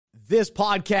This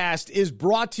podcast is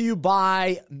brought to you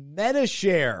by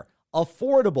Medi-Share,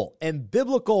 affordable and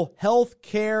biblical health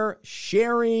care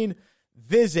sharing.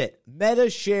 Visit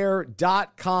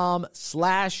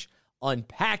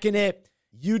medishare.com/unpackingit.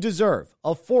 You deserve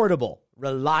affordable,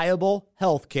 reliable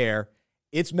health care.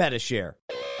 It's Medi-Share.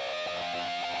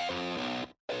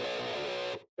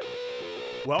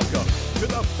 Welcome to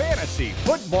the Fantasy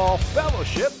Football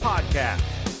Fellowship Podcast,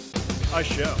 a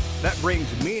show that brings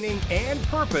meaning and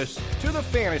purpose to the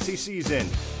fantasy season.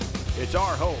 It's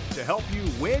our hope to help you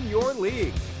win your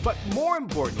league, but more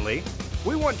importantly,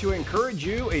 we want to encourage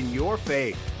you in your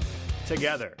faith.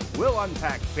 Together, we'll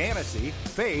unpack fantasy,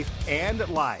 faith, and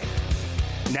life.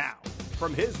 Now,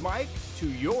 from his mic to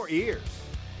your ears,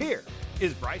 here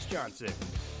is Bryce Johnson.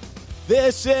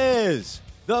 This is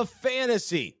the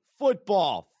Fantasy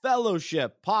Football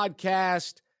Fellowship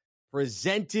Podcast,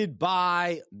 presented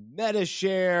by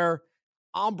Medi-Share.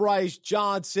 I'm Bryce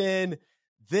Johnson.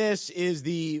 This is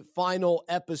the final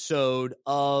episode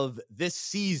of this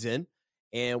season,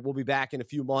 and we'll be back in a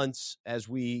few months as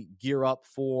we gear up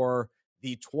for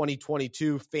the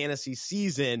 2022 fantasy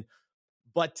season.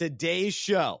 But today's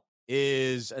show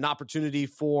is an opportunity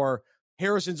for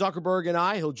Harrison Zuckerberg and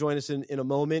I, he'll join us in a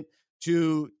moment,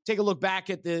 to take a look back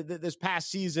at this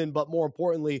past season, but more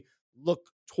importantly,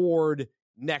 look toward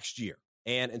next year.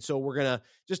 And so we're going to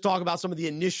just talk about some of the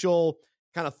initial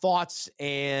kind of thoughts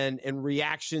and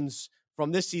reactions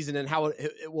from this season and how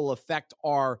it will affect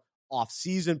our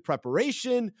off-season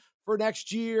preparation for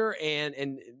next year,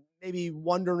 and maybe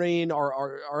wondering,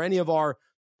 are any of our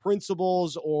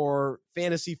principles or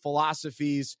fantasy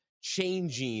philosophies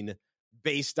changing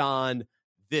based on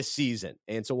this season?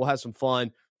 And so we'll have some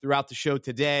fun throughout the show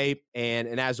today.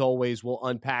 And as always, we'll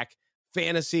unpack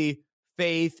fantasy,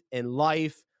 faith, and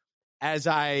life. As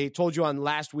I told you on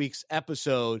last week's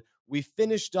episode, we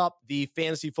finished up the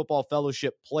Fantasy Football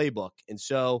Fellowship playbook. And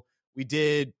so we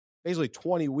did basically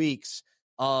 20 weeks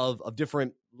of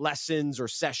different lessons or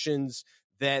sessions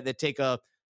that take a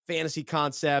fantasy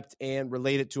concept and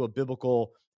relate it to a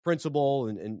biblical principle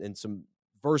and some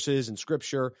verses and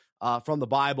scripture from the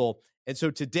Bible. And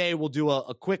so today we'll do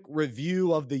a quick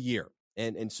review of the year.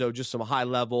 And so just some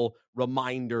high-level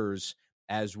reminders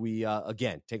as we,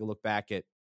 again, take a look back at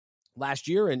last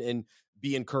year and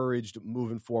be encouraged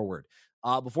moving forward.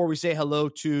 Before we say hello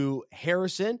to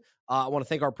Harrison, I want to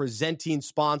thank our presenting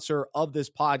sponsor of this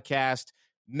podcast,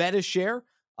 Medi-Share.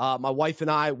 My wife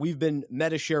and I, we've been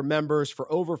Medi-Share members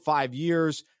for over 5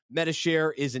 years.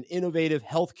 Medi-Share is an innovative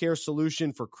healthcare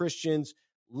solution for Christians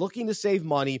looking to save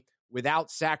money without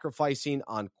sacrificing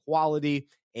on quality,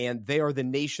 and they are the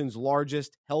nation's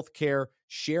largest healthcare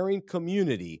sharing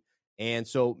community. And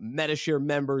so Medi-Share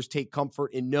members take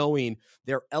comfort in knowing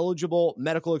their eligible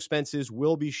medical expenses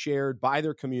will be shared by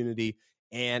their community.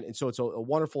 And so it's a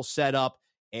wonderful setup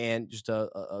and just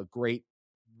a great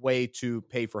way to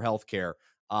pay for healthcare.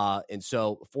 And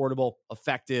so affordable,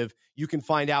 effective. You can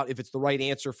find out if it's the right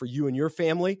answer for you and your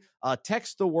family.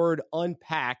 Text the word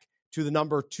unpack to the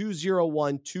number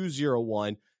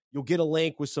 201-201. You'll get a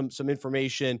link with some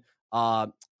information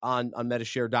on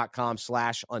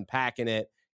medishare.com/unpackingit.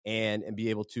 And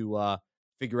be able to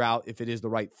figure out if it is the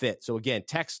right fit. So again,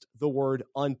 text the word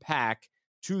unpack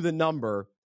to the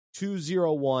number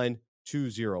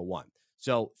 201-201.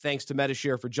 So thanks to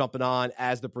Medi-Share for jumping on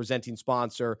as the presenting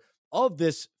sponsor of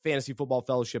this Fantasy Football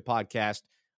Fellowship podcast.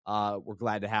 We're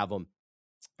glad to have them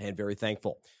and very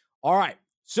thankful. All right,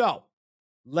 so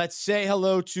let's say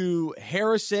hello to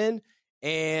Harrison.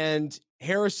 And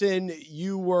Harrison,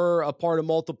 you were a part of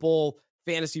multiple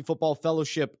Fantasy Football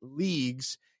Fellowship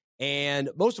leagues, and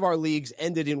most of our leagues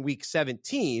ended in week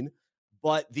 17,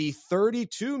 but the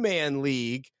 32-man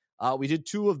league, we did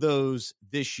 2 of those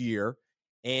this year,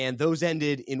 and those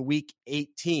ended in week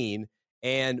 18,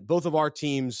 and both of our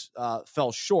teams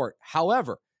fell short.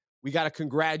 However, we got to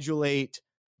congratulate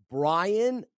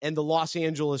Brian and the Los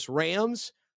Angeles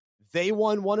Rams. They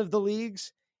won one of the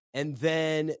leagues, and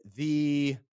then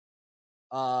the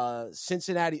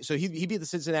Cincinnati, so he beat the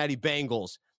Cincinnati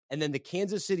Bengals, and then the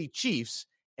Kansas City Chiefs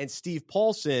and Steve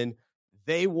Paulson,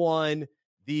 they won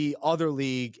the other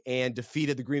league and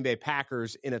defeated the Green Bay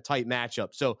Packers in a tight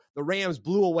matchup. So the Rams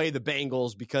blew away the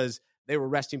Bengals because they were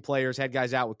resting players, had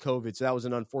guys out with COVID. So that was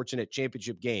an unfortunate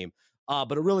championship game.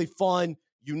 But a really fun,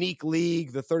 unique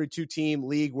league, the 32-team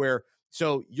league where,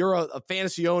 so you're a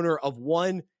fantasy owner of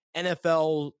one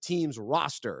NFL team's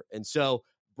roster. And so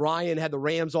Brian had the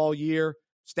Rams all year,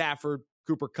 Stafford,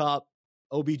 Cooper Kupp,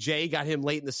 OBJ got him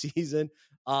late in the season,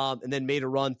 and then made a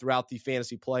run throughout the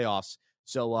fantasy playoffs.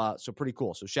 So pretty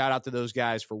cool. So shout out to those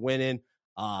guys for winning.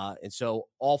 And so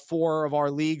all 4 of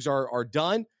our leagues are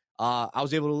done. I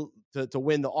was able to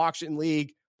win the auction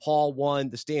league. Paul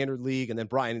won the standard league, and then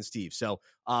Brian and Steve. So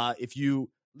if you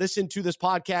listen to this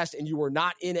podcast and you were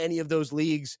not in any of those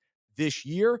leagues this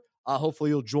year,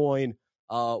 hopefully you'll join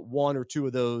one or two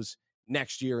of those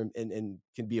next year and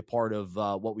can be a part of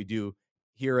what we do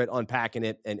here at Unpacking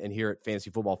It and here at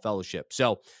Fantasy Football Fellowship.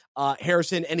 So,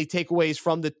 Harrison, any takeaways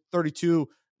from the 32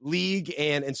 league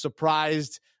and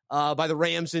surprised by the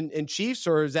Rams and Chiefs,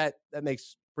 or is that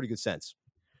makes pretty good sense?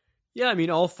 Yeah, I mean,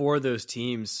 all four of those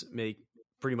teams make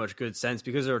pretty much good sense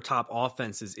because they're top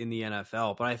offenses in the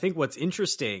NFL. But I think what's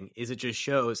interesting is it just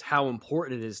shows how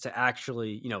important it is to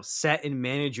actually, set and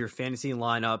manage your fantasy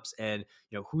lineups and,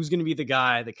 who's going to be the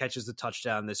guy that catches the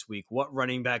touchdown this week, what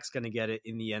running back's going to get it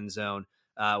in the end zone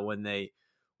when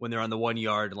they're on the 1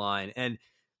 yard line. And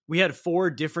we had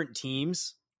 4 different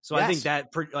teams. So yes. I think that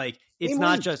it's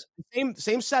not just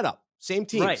same setup. Same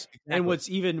teams. Right. Exactly. And what's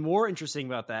even more interesting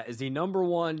about that is the number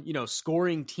one,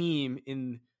 scoring team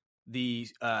in the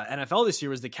NFL this year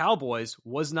was the Cowboys,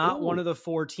 was not one of the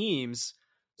 4 teams.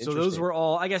 So those were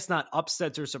all, I guess, not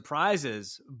upsets or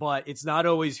surprises, but it's not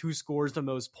always who scores the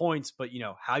most points, but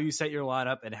how you set your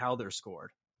lineup and how they're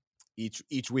scored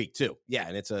each week too. Yeah.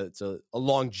 And it's a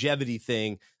longevity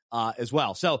thing as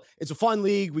well. So it's a fun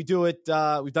league. We do it.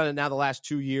 We've done it now the last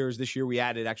 2 years. This year we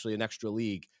added actually an extra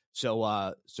league.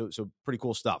 So pretty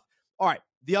cool stuff. All right.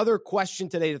 The other question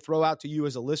today to throw out to you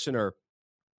as a listener,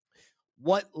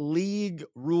 what league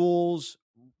rules,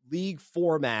 league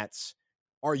formats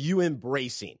are you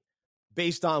embracing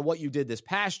based on what you did this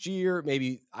past year?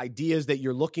 Maybe ideas that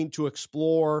you're looking to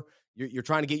explore. You're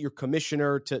trying to get your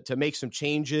commissioner to make some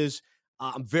changes.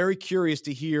 I'm very curious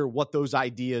to hear what those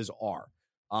ideas are.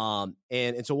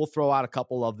 And so we'll throw out a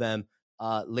couple of them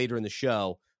later in the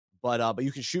show. But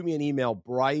you can shoot me an email,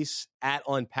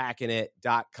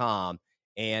 Bryce@unpackingit.com,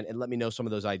 and let me know some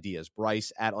of those ideas,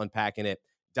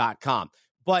 Bryce@unpackingit.com.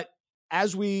 But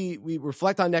as we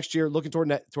reflect on next year, looking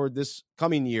toward this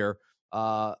coming year,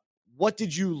 what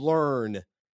did you learn,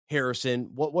 Harrison?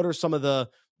 What are some of the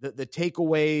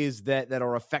takeaways that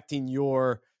are affecting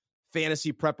your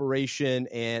fantasy preparation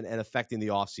and affecting the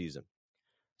offseason?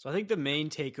 So I think the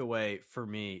main takeaway for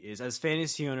me is, as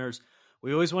fantasy owners,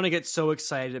 we always want to get so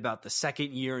excited about the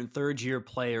second year and third year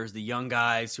players, the young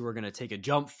guys who are going to take a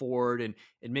jump forward and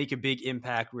make a big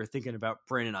impact. We were thinking about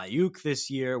Brandon Ayuk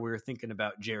this year. We were thinking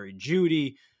about Jerry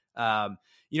Jeudy,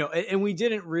 and we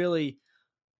didn't really,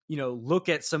 look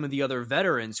at some of the other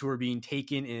veterans who were being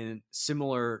taken in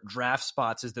similar draft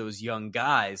spots as those young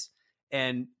guys.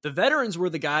 And the veterans were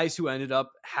the guys who ended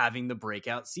up having the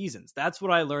breakout seasons. That's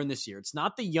what I learned this year. It's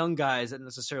not the young guys that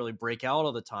necessarily break out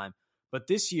all the time. But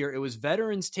this year, it was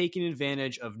veterans taking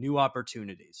advantage of new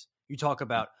opportunities. You talk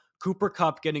about Cooper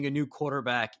Kupp getting a new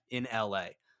quarterback in LA.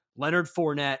 Leonard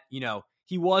Fournette,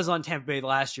 he was on Tampa Bay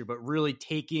last year, but really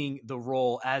taking the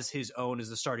role as his own as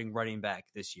the starting running back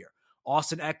this year.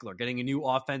 Austin Eckler getting a new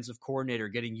offensive coordinator,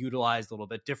 getting utilized a little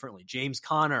bit differently. James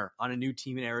Conner on a new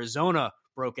team in Arizona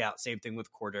broke out. Same thing with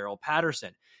Cordero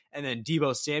Patterson. And then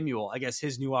Deebo Samuel, I guess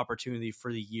his new opportunity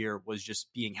for the year was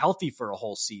just being healthy for a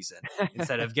whole season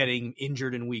instead of getting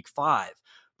injured in week 5.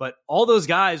 But all those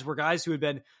guys were guys who had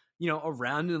been,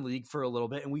 around in the league for a little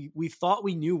bit. And we thought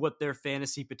we knew what their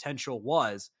fantasy potential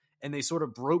was. And they sort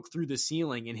of broke through the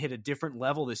ceiling and hit a different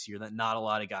level this year that not a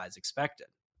lot of guys expected.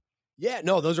 Yeah,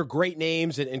 no, those are great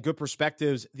names and good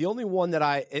perspectives. The only one that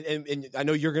I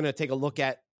know you're going to take a look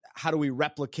at, how do we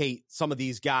replicate some of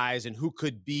these guys and who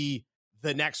could be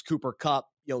the next Cooper Kupp,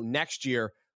 next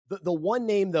year. The one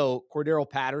name, though, Cordero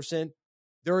Patterson,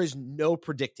 there is no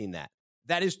predicting that.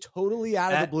 That is totally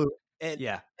out of the blue. And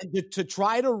to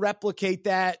try to replicate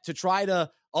that, to try to,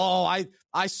 I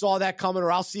saw that coming,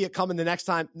 or I'll see it coming the next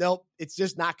time. Nope, it's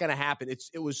just not going to happen.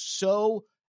 It was so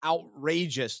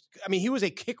outrageous. I mean, he was a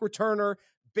kick returner,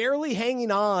 barely hanging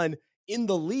on in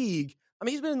the league. I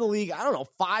mean, he's been in the league, I don't know,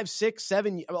 5, 6,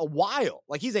 7, a while.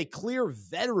 Like, he's a clear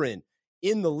veteran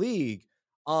in the league.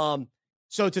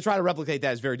 So to try to replicate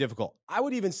that is very difficult. I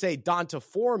would even say Donta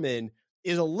Foreman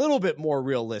is a little bit more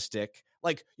realistic.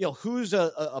 Like, who's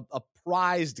a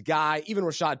prized guy, even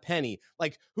Rashad Penny,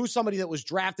 like who's somebody that was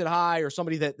drafted high or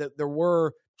somebody that there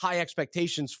were high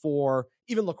expectations for,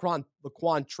 even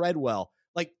Laquan Treadwell.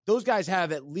 Like, those guys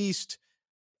have at least,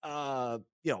 a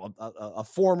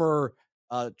former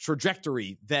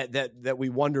trajectory that we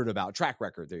wondered about, track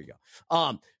record. There you go.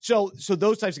 So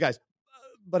those types of guys.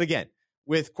 But again,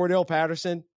 with Cordell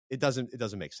Patterson, it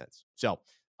doesn't make sense. So,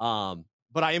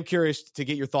 but I am curious to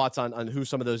get your thoughts on who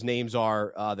some of those names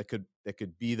are that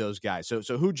could be those guys.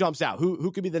 So who jumps out?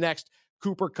 Who could be the next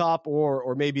Cooper Kupp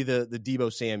or maybe the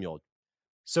Deebo Samuel?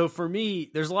 So for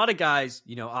me, there's a lot of guys,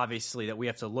 obviously that we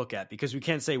have to look at because we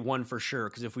can't say one for sure.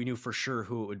 Because if we knew for sure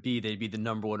who it would be, they'd be the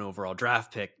number 1 overall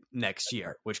draft pick next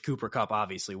year, which Cooper Kupp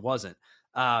obviously wasn't.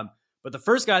 But the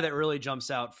first guy that really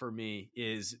jumps out for me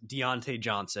is Diontae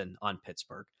Johnson on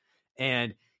Pittsburgh.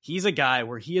 And he's a guy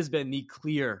where he has been the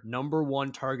clear number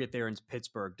 1 target there in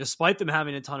Pittsburgh, despite them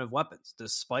having a ton of weapons,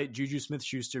 despite Juju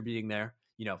Smith-Schuster being there,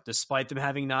 despite them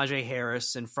having Najee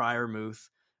Harris and Freiermuth.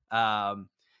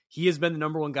 He has been the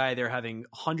number 1 guy there, having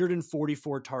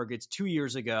 144 targets 2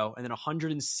 years ago and then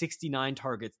 169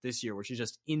 targets this year, which is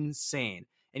just insane.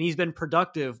 And he's been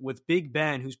productive with Big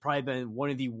Ben, who's probably been one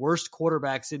of the worst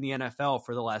quarterbacks in the NFL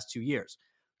for the last 2 years.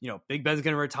 Big Ben's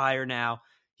going to retire now.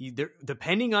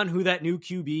 Depending on who that new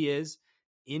QB is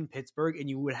in Pittsburgh, and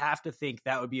you would have to think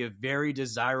that would be a very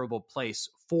desirable place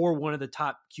for one of the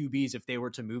top QBs if they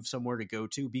were to move somewhere to go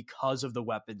to because of the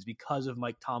weapons, because of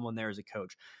Mike Tomlin there as a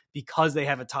coach, because they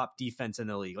have a top defense in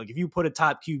the league. Like if you put a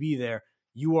top QB there,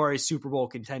 you are a Super Bowl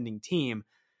contending team.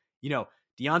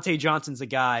 Diontae Johnson's a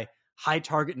guy, high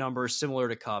target numbers, similar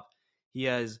to Kupp. He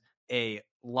has a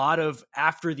lot of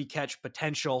after the catch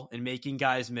potential and making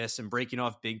guys miss and breaking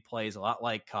off big plays, a lot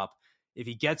like Kupp. If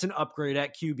he gets an upgrade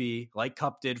at QB, like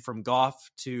Kupp did from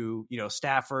Goff to,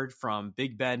 Stafford, from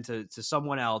Big Ben to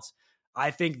someone else,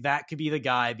 I think that could be the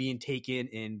guy being taken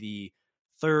in the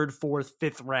 3rd, 4th,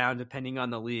 5th round, depending on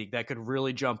the league, that could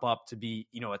really jump up to be,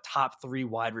 a top 3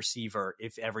 wide receiver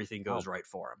if everything goes right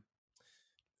for him.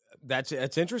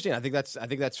 That's interesting. I think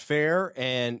that's fair.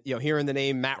 And, hearing the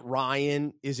name Matt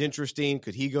Ryan is interesting.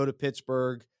 Could he go to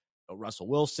Pittsburgh? Russell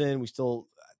Wilson,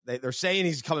 they're saying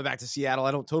he's coming back to Seattle. I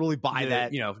don't totally buy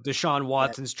that. Deshaun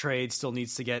Watson's trade still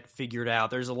needs to get figured out.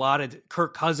 There's a lot of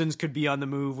Kirk Cousins could be on the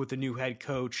move with the new head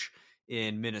coach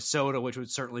in Minnesota, which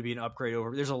would certainly be an upgrade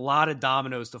over. There's a lot of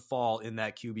dominoes to fall in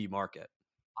that QB market.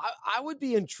 I would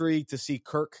be intrigued to see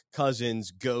Kirk Cousins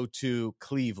go to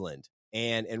Cleveland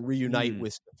and reunite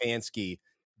with Stefanski,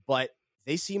 but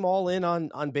they seem all in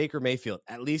on Baker Mayfield,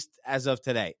 at least as of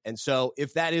today. And so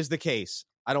if that is the case,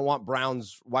 I don't want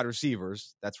Browns wide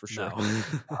receivers. That's for sure.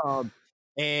 No.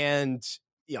 And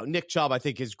Nick Chubb, I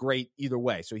think, is great either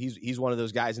way. So he's one of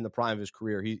those guys in the prime of his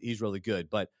career. He's really good.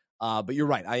 But you're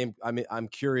right. I'm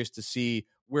curious to see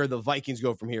where the Vikings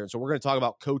go from here. And so we're going to talk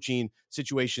about coaching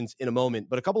situations in a moment.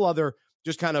 But a couple other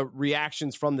just kind of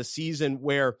reactions from the season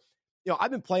where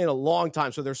I've been playing a long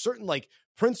time. So there's certain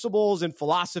principles and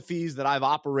philosophies that I've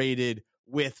operated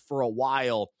with for a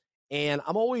while. And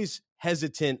I'm always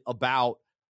hesitant about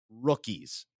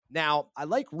rookies. Now, I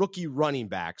like rookie running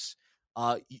backs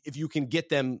if you can get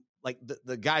them, like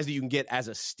the guys that you can get as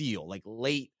a steal, like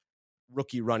late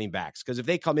rookie running backs. Because if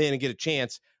they come in and get a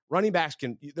chance, running backs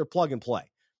they're plug and play.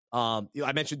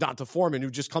 I mentioned D'Onta Foreman,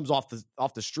 who just comes off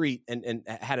the street and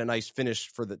had a nice finish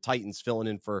for the Titans, filling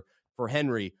in for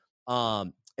Henry.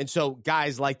 And so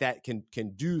guys like that can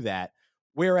do that.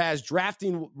 Whereas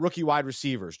drafting rookie wide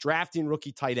receivers, drafting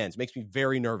rookie tight ends makes me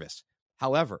very nervous.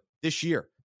 However, this year,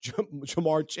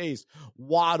 Ja'Marr Chase,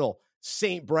 Waddle,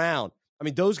 St. Brown,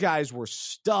 those guys were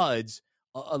studs,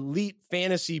 elite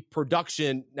fantasy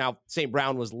production. Now, St.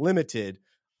 Brown was limited.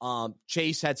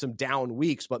 Chase had some down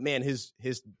weeks, but man, his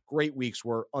great weeks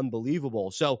were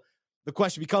unbelievable. So the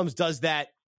question becomes, does that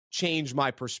change my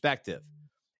perspective?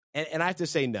 And I have to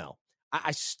say no.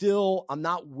 I'm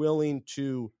not willing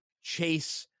to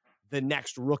chase the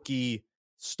next rookie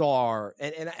star.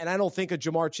 And I don't think a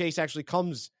Ja'Marr Chase actually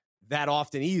comes that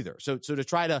often either. So to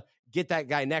try to get that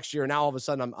guy next year, now all of a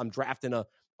sudden I'm drafting a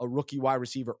rookie wide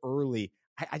receiver early.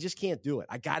 I just can't do it.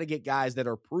 I got to get guys that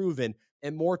are proven,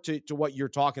 and more to what you're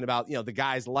talking about, the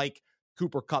guys like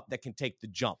Cooper Kupp that can take the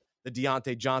jump, the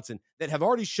Diontae Johnson that have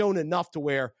already shown enough to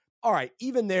where, all right,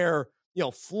 even their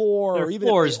floor, their or even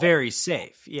floor is very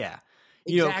safe. Yeah.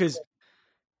 Exactly. Because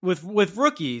with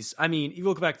rookies, you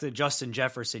look back to the Justin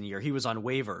Jefferson year, he was on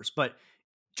waivers, but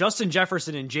Justin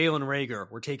Jefferson and Jalen Reagor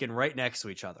were taken right next to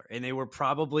each other. And they were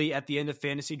probably at the end of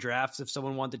fantasy drafts, if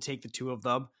someone wanted to take the two of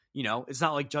them, it's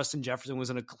not like Justin Jefferson was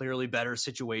in a clearly better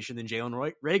situation than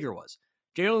Jalen Reagor was.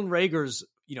 Jalen Reagor's,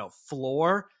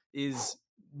 floor is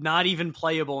not even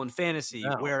playable in fantasy,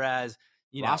 whereas,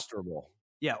 rosterable.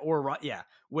 Yeah.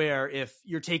 Where if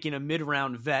you're taking a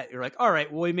mid-round vet, you're like, all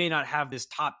right, well, he may not have this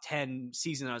top 10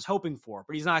 season I was hoping for,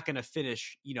 but he's not going to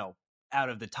finish, out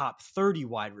of the top 30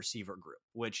 wide receiver group,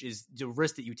 which is the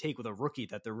risk that you take with a rookie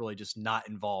that they're really just not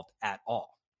involved at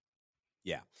all.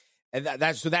 Yeah. And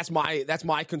that's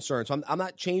my concern. So I'm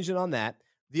not changing on that.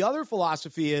 The other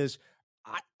philosophy is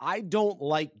I don't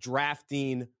like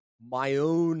drafting my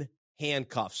own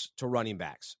handcuffs to running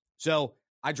backs. So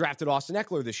I drafted Austin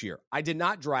Eckler this year. I did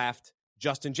not draft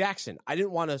Justin Jackson. I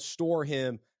didn't want to store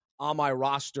him on my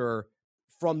roster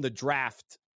from the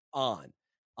draft on,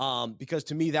 because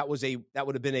to me that would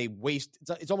have been a waste.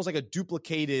 It's almost like a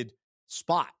duplicated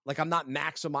spot. Like I'm not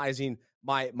maximizing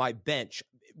my bench.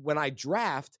 When I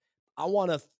draft, I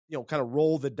want to kind of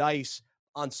roll the dice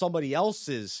on somebody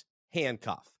else's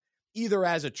handcuff, either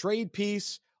as a trade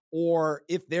piece or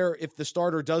if the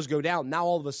starter does go down. Now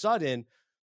all of a sudden,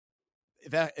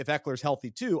 if Eckler's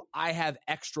healthy too, I have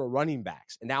extra running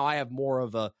backs, and now I have more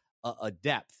of a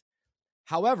depth.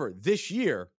 However, this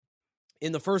year,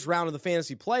 in the first round of the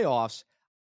fantasy playoffs,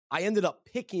 I ended up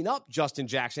picking up Justin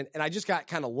Jackson, and I just got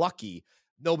kind of lucky.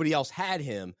 Nobody else had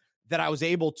him, that I was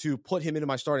able to put him into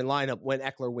my starting lineup when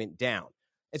Eckler went down.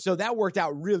 And so that worked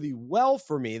out really well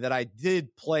for me, that I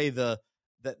did play the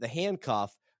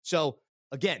handcuff. So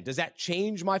again, does that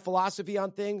change my philosophy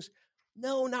on things?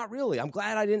 No, not really. I'm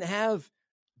glad I didn't have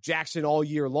Jackson all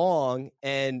year long.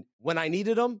 And when I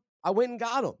needed him, I went and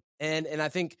got him. And I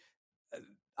think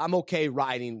I'm okay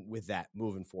riding with that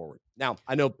moving forward. Now,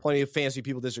 I know plenty of fantasy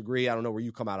people disagree. I don't know where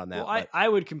you come out on that. Well, I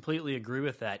would completely agree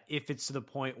with that if it's to the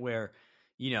point where,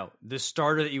 the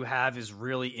starter that you have is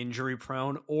really injury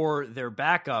prone, or their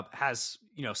backup has,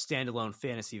 standalone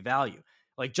fantasy value.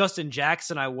 Like Justin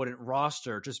Jackson, I wouldn't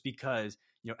roster just because,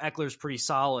 Eckler's pretty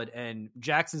solid and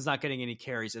Jackson's not getting any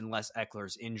carries unless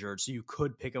Eckler's injured. So you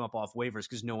could pick him up off waivers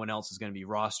because no one else is going to be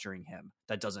rostering him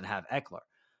that doesn't have Eckler.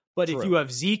 But True. If you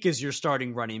have Zeke as your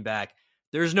starting running back,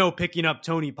 there's no picking up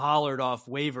Tony Pollard off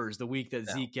waivers the week that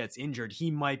Zeke gets injured.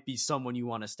 He might be someone you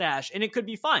want to stash, and it could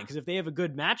be fine because if they have a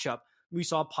good matchup, we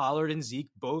saw Pollard and Zeke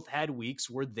both had weeks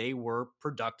where they were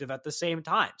productive at the same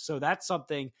time. So that's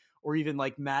something, or even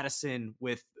like Madison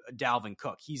with Dalvin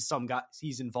Cook.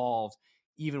 He's involved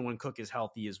even when Cook is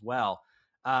healthy as well.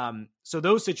 So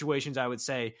those situations, I would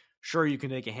say, sure, you can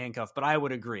take a handcuff, but I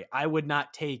would agree. I would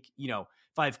not take, if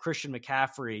I have Christian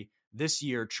McCaffrey this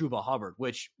year, Chuba Hubbard,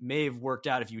 which may have worked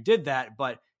out if you did that,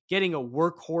 but getting a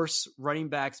workhorse running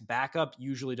back's backup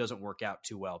usually doesn't work out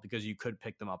too well because you could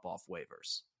pick them up off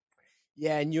waivers.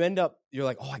 Yeah, and you're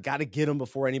like, I got to get him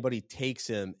before anybody takes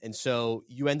him. And so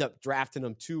you end up drafting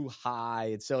him too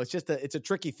high. And so it's a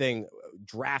tricky thing,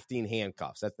 drafting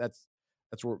handcuffs. That's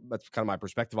kind of my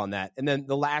perspective on that. And then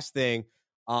the last thing,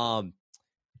 I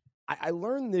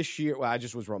learned this year, I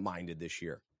just was reminded this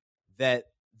year that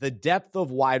the depth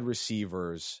of wide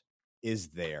receivers is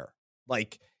there.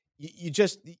 Like you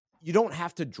don't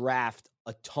have to draft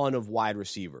a ton of wide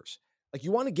receivers. Like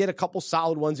you want to get a couple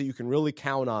solid ones that you can really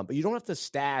count on, but you don't have to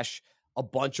stash a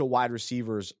bunch of wide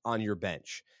receivers on your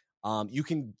bench. You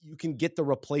can get the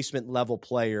replacement level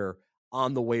player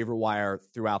on the waiver wire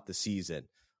throughout the season.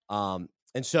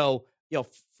 And so,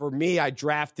 for me, I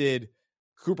drafted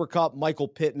Cooper Kupp, Michael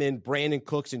Pittman, Brandon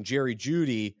Cooks, and Jerry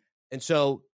Jeudy. And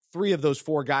so 3 of those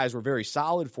 4 guys were very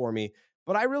solid for me,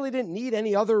 but I really didn't need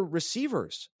any other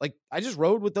receivers. Like I just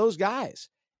rode with those guys.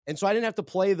 And so I didn't have to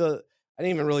play I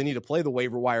didn't even really need to play the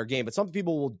waiver wire game, but some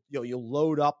people will, you'll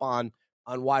load up on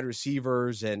wide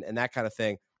receivers and that kind of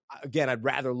thing. Again, I'd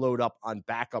rather load up on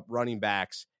backup running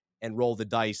backs and roll the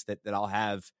dice that I'll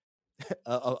have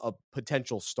a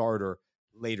potential starter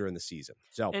later in the season.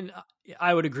 So, and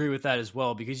I would agree with that as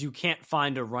well, because you can't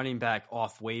find a running back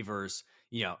off waivers,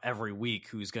 every week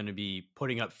who's going to be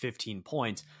putting up 15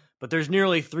 points. But there's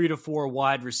nearly 3 to 4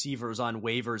 wide receivers on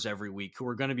waivers every week who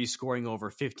are going to be scoring over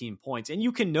 15 points. And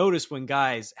you can notice when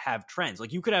guys have trends.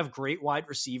 Like you could have great wide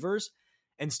receivers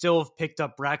and still have picked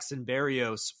up Braxton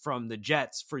Berrios from the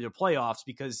Jets for your playoffs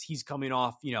because he's coming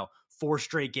off, 4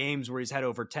 straight games where he's had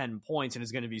over 10 points and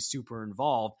is going to be super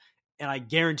involved. And I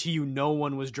guarantee you no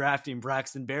one was drafting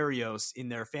Braxton Berrios in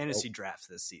their fantasy drafts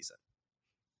this season.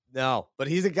 No, but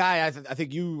he's a guy I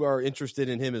think you are interested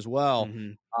in him as well,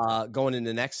 going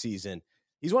into next season.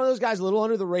 He's one of those guys a little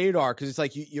under the radar because it's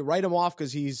like you write him off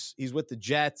because he's with the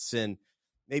Jets and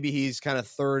maybe he's kind of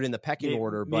third in the pecking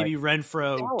order. But maybe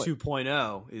Renfro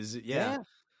 2.0 is, yeah.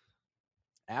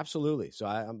 Absolutely. So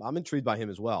I'm intrigued by him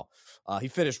as well. He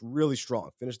finished really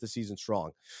strong, finished the season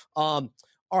strong.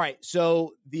 All right.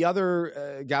 So the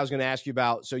other guy I was going to ask you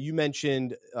about, so you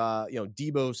mentioned,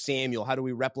 Deebo Samuel. How do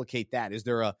we replicate that? Is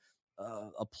there a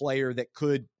player that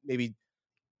could maybe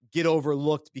get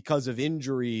overlooked because of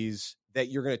injuries that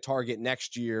you're going to target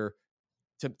next year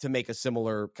to make a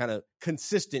similar kind of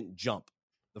consistent jump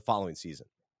the following season?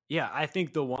 Yeah, I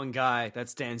think the one guy that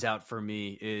stands out for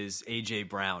me is A.J.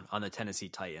 Brown on the Tennessee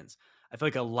Titans. I feel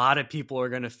like a lot of people are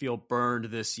going to feel burned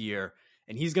this year,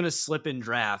 and he's going to slip in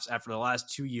drafts after the last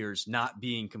 2 years not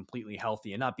being completely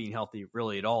healthy and not being healthy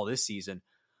really at all this season.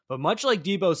 But much like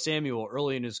Deebo Samuel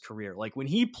early in his career, like when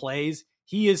he plays,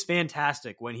 he is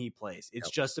fantastic when he plays. It's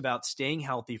just about staying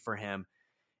healthy for him.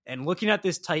 And looking at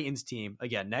this Titans team,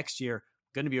 again, next year,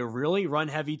 going to be a really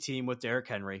run-heavy team with Derrick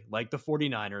Henry, like the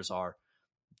 49ers are.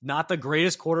 Not the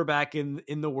greatest quarterback in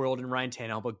the world in Ryan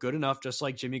Tannehill, but good enough, just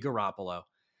like Jimmy Garoppolo.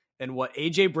 And what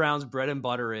A.J. Brown's bread and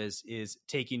butter is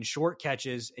taking short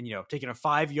catches and, taking a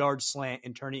 5-yard slant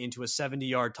and turning it into a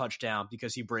 70-yard touchdown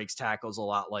because he breaks tackles a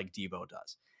lot like Debo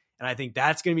does. And I think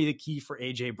that's going to be the key for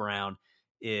A.J. Brown,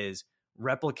 is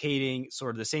replicating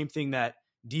sort of the same thing that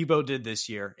Debo did this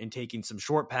year in taking some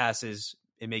short passes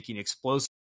and making explosive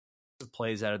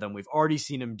plays out of them. We've already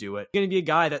seen him do it. He's going to be a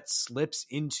guy that slips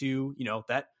into,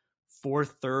 that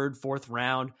fourth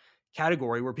round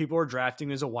category where people are drafting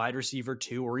him as a wide receiver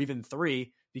 2 or even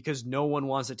 3 because no one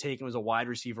wants to take him as a wide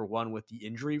receiver 1 with the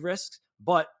injury risks.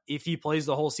 But if he plays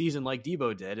the whole season like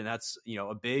Debo did, and that's,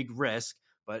 a big risk,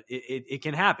 but it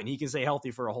can happen. He can stay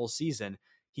healthy for a whole season.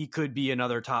 He could be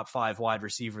another top 5 wide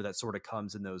receiver that sort of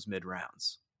comes in those mid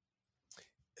rounds.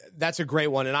 That's a great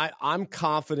one. And I'm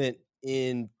confident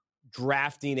in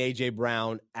drafting A.J.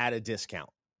 Brown at a discount.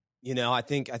 I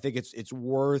think it's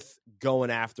worth going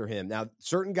after him. Now,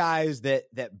 certain guys that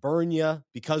burn you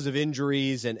because of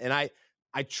injuries, and I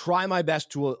try my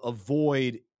best to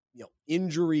avoid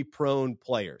injury prone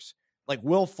players. Like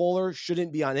Will Fuller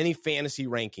shouldn't be on any fantasy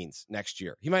rankings next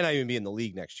year. He might not even be in the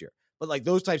league next year. But like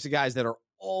those types of guys that are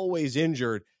always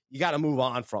injured, you got to move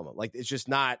on from them. Like it's just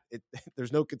not.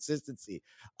 There's no consistency.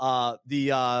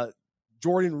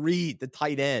 Jordan Reed, the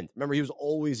tight end. Remember, he was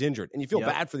always injured. And you feel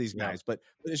bad for these guys, but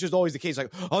it's just always the case.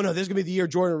 Like, oh, no, this is going to be the year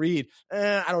Jordan Reed.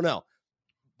 I don't know.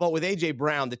 But with A.J.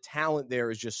 Brown, the talent there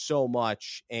is just so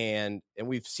much. And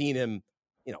we've seen him,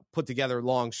 put together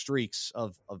long streaks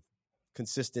of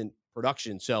consistent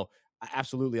production. So,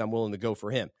 absolutely, I'm willing to go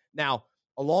for him. Now,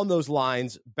 along those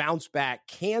lines, bounce back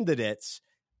candidates,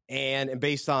 and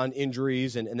based on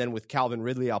injuries, and then with Calvin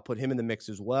Ridley, I'll put him in the mix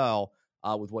as well.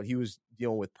 With what he was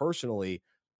dealing with personally.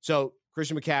 So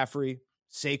Christian McCaffrey,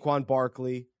 Saquon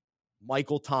Barkley,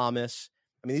 Michael Thomas.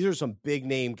 I mean, these are some big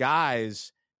name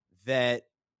guys that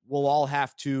we'll all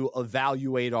have to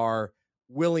evaluate our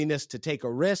willingness to take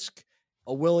a risk,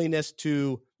 a willingness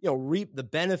to, reap the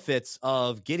benefits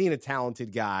of getting a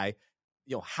talented guy.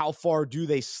 How far do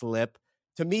they slip?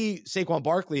 To me, Saquon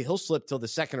Barkley, he'll slip till the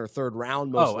 2nd or 3rd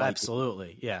round. Most likely.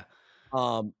 Absolutely. Yeah.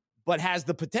 But has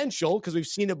the potential, because we've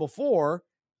seen it before,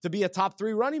 to be a top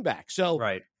 3 running back. So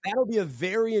that'll be a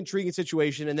very intriguing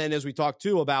situation. And then as we talk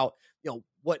too about,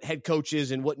 what head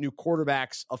coaches and what new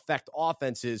quarterbacks affect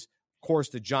offenses, of course,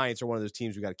 the Giants are one of those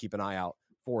teams we got to keep an eye out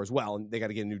for as well. And they got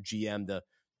to get a new GM to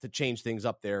change things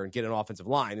up there and get an offensive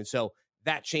line. And so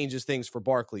that changes things for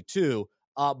Barkley too.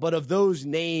 But of those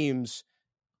names,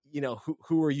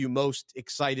 who are you most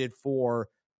excited for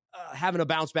having a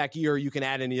bounce back year? You can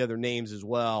add any other names as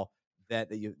well that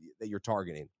you're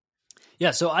targeting.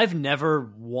 Yeah, so I've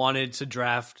never wanted to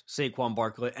draft Saquon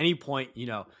Barkley at any point,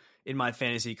 in my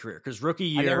fantasy career. Because rookie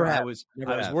year, I was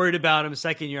worried about him.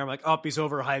 Second year, I'm like, oh, he's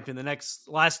overhyped. In the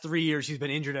last 3 years, he's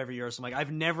been injured every year. So I'm like,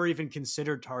 I've never even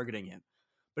considered targeting him.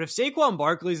 But if Saquon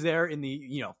Barkley's there in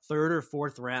the 3rd or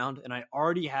 4th round, and I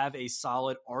already have a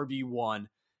solid RB1,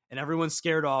 and everyone's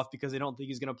scared off because they don't think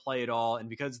he's going to play at all, and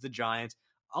because it's the Giants,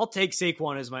 I'll take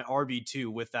Saquon as my RB2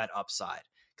 with that upside.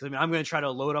 Because I'm going to try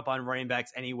to load up on running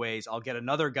backs anyways. I'll get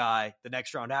another guy the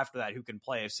next round after that who can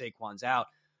play if Saquon's out.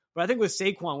 But I think with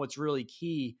Saquon, what's really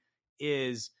key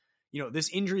is, this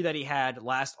injury that he had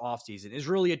last offseason is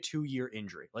really a 2-year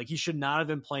injury. Like, he should not have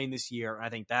been playing this year. And I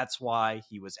think that's why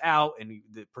he was out and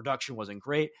the production wasn't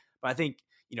great. But I think,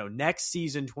 next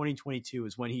season, 2022,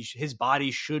 is when his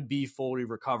body should be fully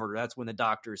recovered. That's when the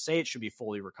doctors say it should be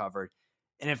fully recovered.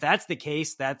 And if that's the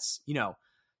case, that's,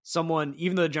 someone,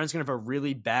 even though the Giants are going to have a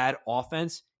really bad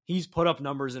offense, he's put up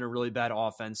numbers in a really bad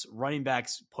offense. Running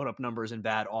backs put up numbers in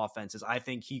bad offenses. I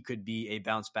think he could be a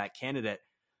bounce back candidate.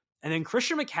 And then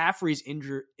Christian McCaffrey's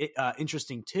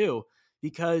interesting too,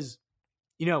 because,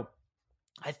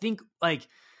 I think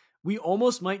we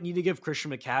almost might need to give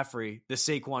Christian McCaffrey the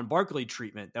Saquon Barkley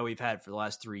treatment that we've had for the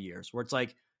last 3 years, where it's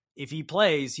like, if he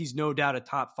plays, he's no doubt a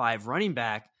top 5 running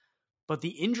back. But the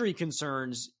injury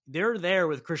concerns, they're there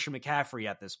with Christian McCaffrey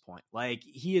at this point. Like,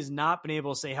 he has not been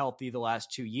able to stay healthy the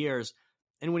last 2 years.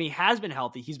 And when he has been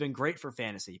healthy, he's been great for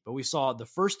fantasy. But we saw the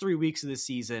first 3 weeks of the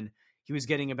season, he was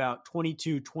getting about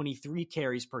 22, 23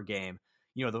 carries per game.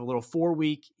 The little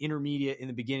 4-week intermediate in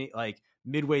the beginning, like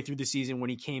midway through the season when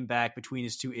he came back between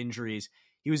his 2 injuries,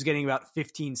 he was getting about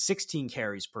 15, 16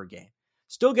 carries per game.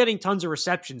 Still getting tons of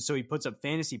receptions, so he puts up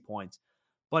fantasy points.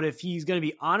 But if he's going to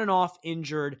be on and off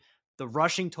injured, The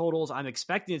rushing totals, I'm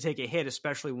expecting to take a hit,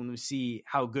 especially when we see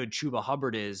how good Chuba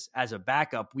Hubbard is as a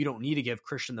backup. We don't need to give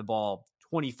Christian the ball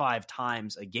 25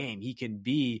 times a game. He can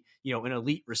be, an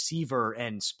elite receiver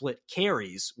and split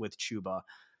carries with Chuba.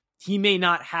 He may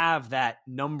not have that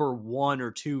number 1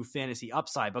 or 2 fantasy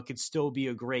upside, but could still be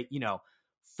a great,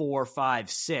 4,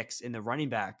 5, 6 in the running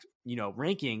back,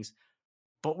 rankings.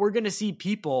 But we're going to see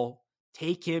people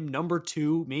take him number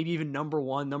 2, maybe even number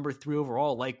 1, number 3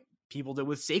 overall, like people did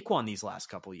with Saquon these last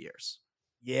couple of years.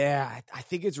 Yeah, I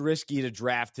think it's risky to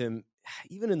draft him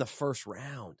even in the first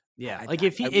round. Yeah,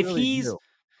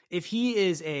 if he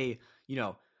is a,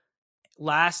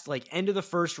 last, end of the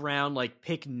first round,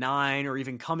 pick 9, or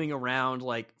even coming around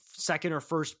second or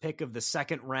first pick of the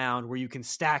second round, where you can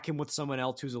stack him with someone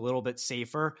else who's a little bit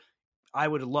safer, I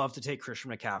would love to take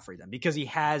Christian McCaffrey then, because he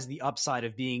has the upside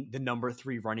of being the number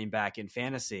 3 running back in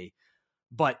fantasy.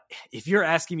 But if you're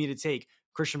asking me to take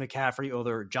Christian McCaffrey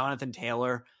over Jonathan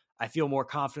Taylor, I feel more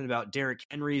confident about Derrick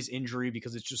Henry's injury,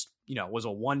 because it's just, was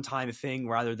a one-time thing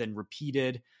rather than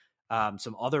repeated.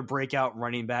 Some other breakout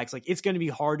running backs. It's going to be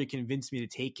hard to convince me to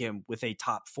take him with a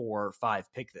top 4 or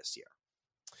 5 pick this year.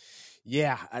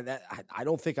 Yeah, I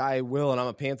don't think I will, and I'm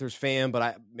a Panthers fan,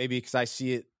 but maybe because I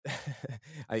see it,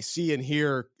 I see and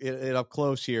hear it up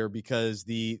close here, because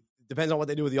depends on what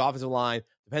they do with the offensive line,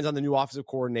 depends on the new offensive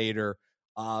coordinator.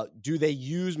 Do they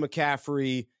use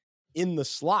McCaffrey in the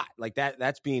slot?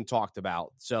 That's being talked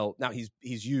about. So now he's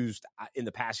used in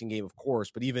the passing game, of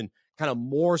course, but even kind of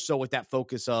more so with that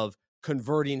focus of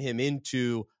converting him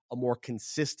into a more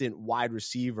consistent wide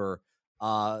receiver.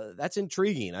 That's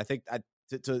intriguing. I think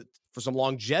for some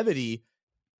longevity,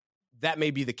 that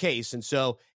may be the case. And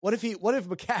so what if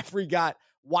McCaffrey got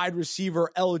wide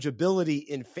receiver eligibility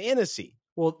in fantasy?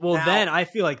 Well, now, then I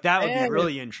feel like that would be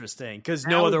really interesting, because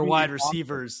no other wide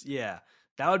receivers. Awesome. Yeah,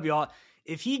 that would be all.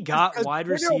 If he got wide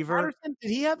receiver,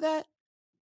 did he have that?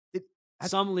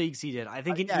 Some leagues he did. I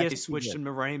think he switched him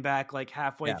to running back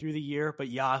halfway through the year, but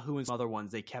Yahoo and some other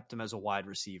ones, they kept him as a wide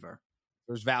receiver.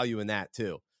 There's value in that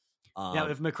too. Now,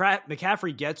 if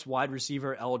McCaffrey gets wide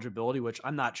receiver eligibility, which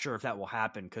I'm not sure if that will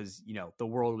happen, because the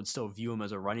world would still view him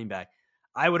as a running back,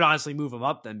 I would honestly move him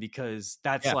up then, because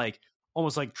that's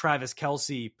almost like Travis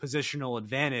Kelce positional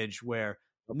advantage, where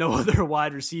no other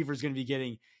wide receiver is going to be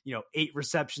getting 8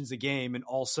 receptions a game and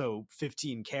also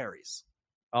 15 carries.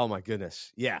 Oh my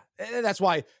goodness. Yeah. And that's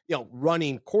why,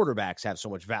 running quarterbacks have so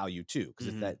much value too, because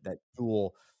it's that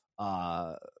dual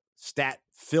stat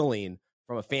filling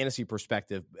from a fantasy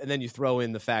perspective. And then you throw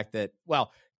in the fact that,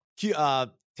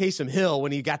 Taysom Hill,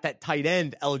 when he got that tight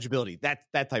end eligibility,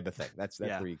 that type of thing. That's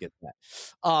where you get that.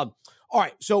 All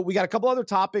right. So we got a couple other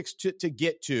topics to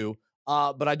get to,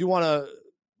 but I do want to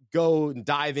go and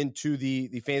dive into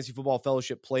the Fantasy Football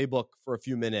Fellowship playbook for a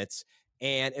few minutes.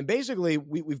 And basically,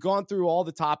 we've gone through all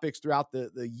the topics throughout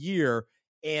the year,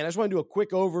 and I just want to do a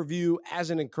quick overview as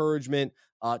an encouragement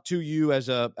to you as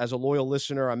a loyal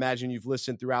listener. I imagine you've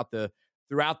listened throughout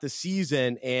the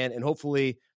season, and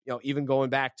hopefully, even going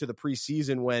back to the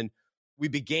preseason when we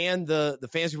began the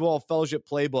Fantasy Football Fellowship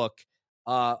playbook,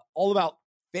 all about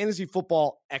fantasy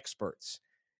football experts,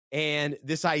 and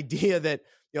this idea that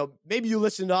maybe you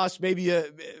listen to us, maybe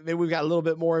we've got a little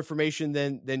bit more information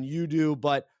than you do,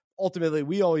 but ultimately,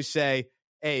 we always say,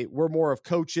 hey, we're more of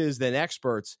coaches than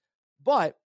experts,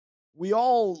 but we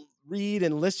all read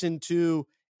and listen to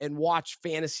and watch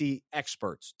fantasy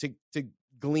experts to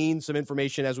glean some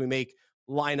information as we make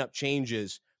lineup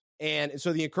changes. And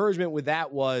so the encouragement with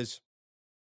that was,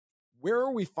 where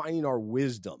are we finding our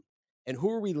wisdom, and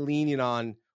who are we leaning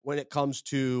on when it comes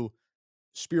to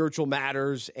spiritual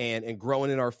matters and growing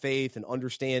in our faith and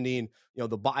understanding,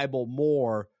 the Bible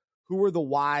more? Who are the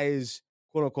wise,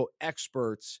 quote unquote,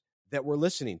 experts that we're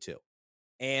listening to?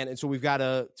 And so we've got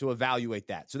to evaluate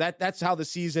that. So that's how the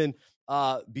season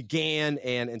began.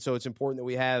 And so it's important that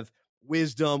we have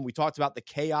wisdom. We talked about the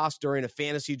chaos during a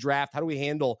fantasy draft. How do we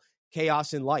handle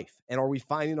chaos in life? And are we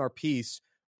finding our peace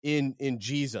in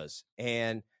Jesus?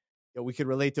 And we could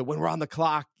relate to when we're on the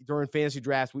clock during fantasy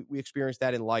drafts. We experience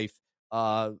that in life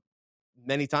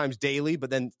many times daily, but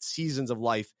then seasons of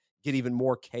life get even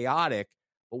more chaotic,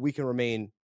 but we can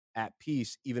remain at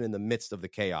peace even in the midst of the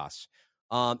chaos.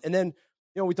 And then,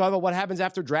 we talk about what happens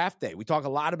after draft day. We talk a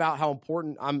lot about how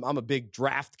important I'm a big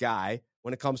draft guy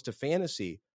when it comes to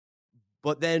fantasy,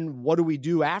 but then what do we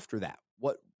do after that?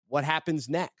 What happens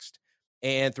next?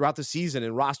 And throughout the season,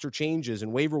 and roster changes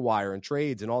and waiver wire and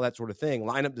trades and all that sort of thing,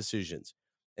 lineup decisions.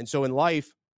 And so in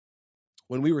life,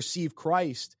 when we receive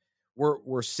Christ,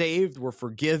 we're saved, we're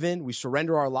forgiven, we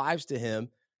surrender our lives to him.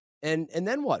 And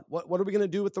then what? What are we going to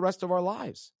do with the rest of our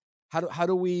lives? How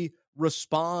do we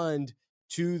respond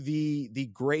to the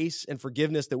grace and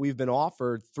forgiveness that we've been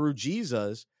offered through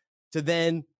Jesus to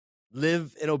then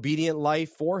live an obedient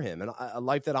life for him and a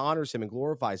life that honors him and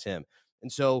glorifies him.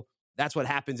 And so that's what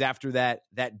happens after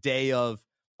that day of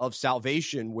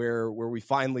salvation where we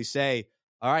finally say,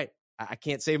 all right, I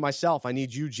can't save myself. I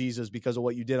need you, Jesus, because of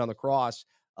what you did on the cross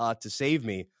to save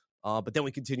me. But then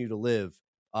we continue to live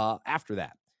after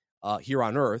that here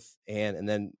on earth. And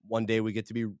then one day we get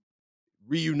to be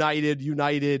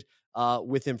united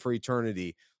with him for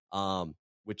eternity,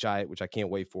 which I can't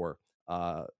wait for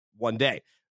one day.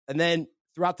 And then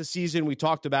throughout the season, we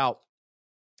talked about,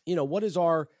 what is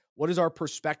our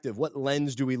perspective? What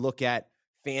lens do we look at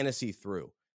fantasy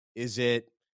through? Is it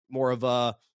more of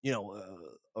a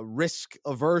risk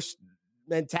averse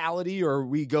mentality, or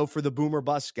we go for the boomer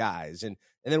bust guys? And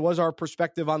then what's our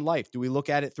perspective on life? Do we look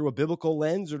at it through a biblical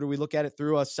lens, or do we look at it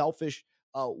through a selfish,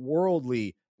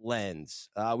 worldly lens?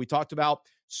 We talked about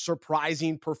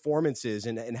surprising performances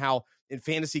and how in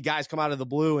fantasy guys come out of the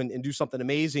blue and do something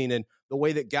amazing, and the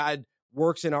way that God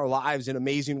works in our lives in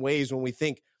amazing ways when we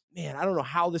think, man, I don't know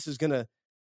how this is going to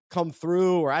come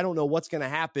through, or I don't know what's going to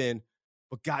happen,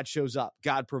 but God shows up,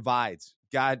 God provides,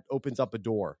 God opens up a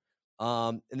door.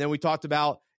 And then we talked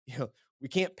about, we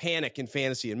can't panic in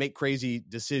fantasy and make crazy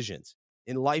decisions.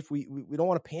 In life, we don't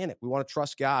want to panic. We want to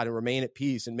trust God and remain at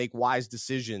peace and make wise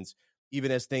decisions,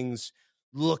 even as things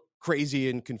look crazy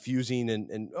and confusing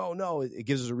and oh no, it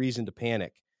gives us a reason to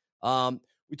panic.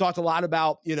 We talked a lot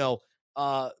about,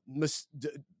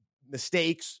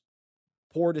 mistakes,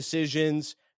 poor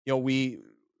decisions, we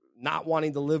not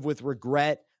wanting to live with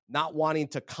regret, not wanting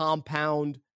to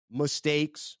compound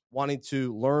mistakes, wanting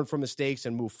to learn from mistakes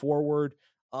and move forward.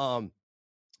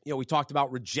 We talked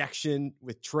about rejection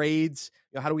with trades.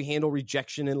 How do we handle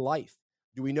rejection in life?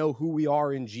 Do we know who we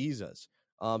are in Jesus?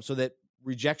 So that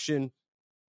rejection,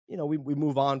 we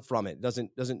move on from it.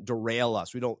 It doesn't derail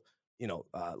us. We don't,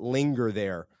 linger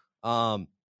there. And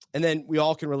then we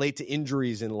all can relate to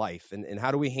injuries in life and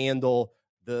how do we handle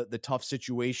the tough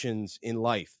situations in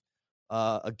life?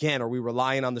 Again, are we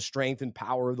relying on the strength and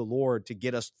power of the Lord to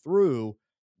get us through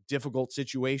difficult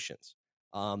situations?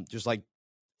 Just like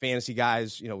fantasy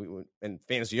guys, and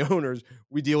fantasy owners,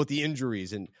 we deal with the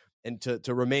injuries and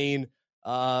to remain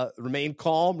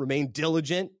calm, remain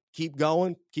diligent, keep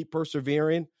going, keep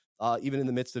persevering, even in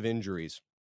the midst of injuries.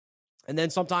 And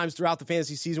then sometimes throughout the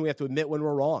fantasy season, we have to admit when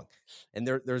we're wrong. And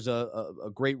there's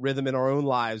a great rhythm in our own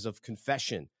lives of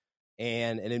confession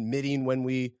and admitting when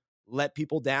we let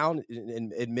people down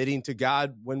and admitting to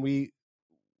God when we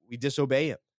disobey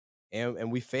him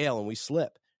and we fail and we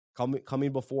slip,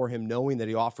 coming before him, knowing that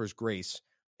he offers grace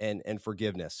and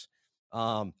forgiveness.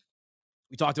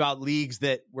 We talked about leagues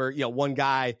where one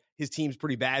guy, his team's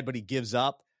pretty bad, but he gives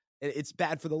up. It's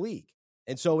bad for the league.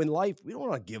 And so in life, we don't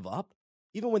want to give up.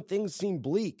 Even when things seem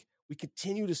bleak, we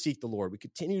continue to seek the Lord. We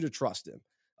continue to trust him,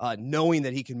 knowing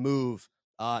that he can move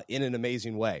in an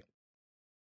amazing way.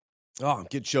 Oh, I'm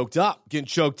getting choked up.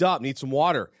 Need some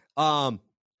water. And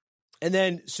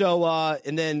then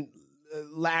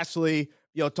lastly,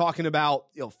 talking about,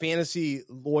 fantasy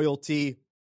loyalty,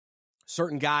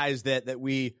 certain guys that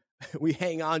we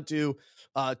hang on to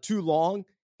too long.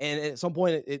 And at some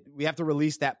point we have to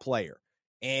release that player.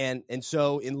 And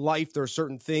so in life, there are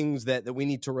certain things that we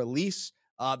need to release.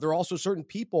 There are also certain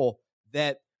people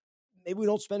that maybe we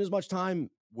don't spend as much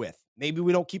time with. Maybe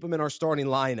we don't keep them in our starting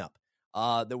lineup.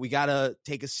 That we got to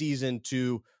take a season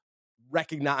to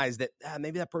recognize that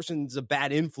maybe that person's a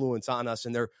bad influence on us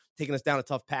and they're taking us down a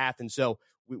tough path. And so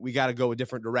we got to go a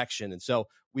different direction. And so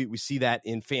we see that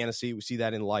in fantasy. We see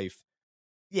that in life.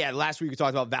 Yeah, last week we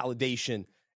talked about validation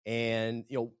and,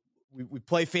 we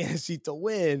play fantasy to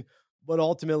win, but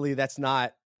ultimately that's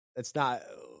not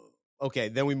okay.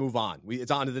 Then we move on.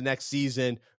 It's on to the next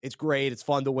season. It's great. It's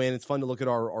fun to win. It's fun to look at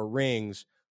our rings.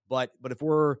 But if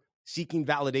we're seeking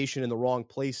validation in the wrong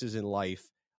places in life,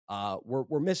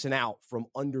 we're missing out from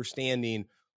understanding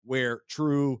where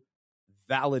true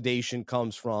validation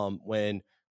comes from when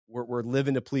we're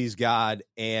living to please God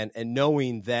and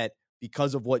knowing that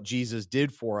because of what Jesus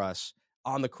did for us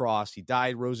on the cross, he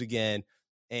died, rose again,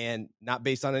 and not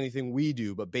based on anything we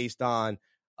do, but based on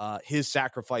his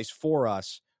sacrifice for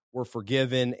us, we're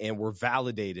forgiven and we're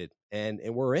validated and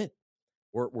we're in.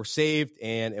 We're saved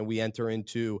and we enter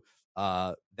into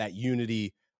that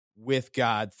unity with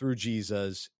God through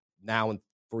Jesus now and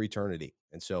for eternity.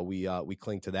 And so we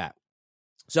cling to that.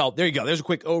 So there you go. There's a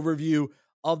quick overview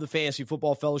of the Fantasy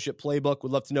Football Fellowship Playbook.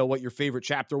 Would love to know what your favorite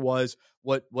chapter was,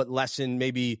 what lesson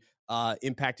maybe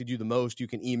impacted you the most. You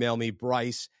can email me,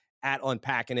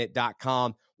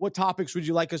 Bryce@unpackingit.com. What topics would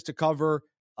you like us to cover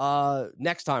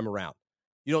next time around?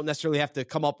 You don't necessarily have to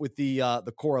come up with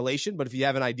the correlation, but if you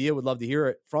have an idea, would love to hear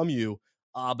it from you.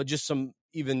 But just some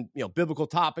even, biblical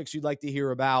topics you'd like to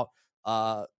hear about,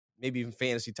 maybe even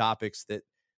fantasy topics that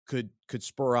could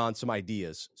spur on some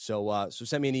ideas. So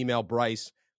send me an email,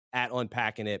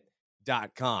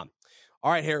 Bryce@unpackingit.com.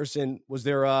 All right, Harrison, was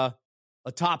there a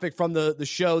topic from the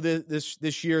show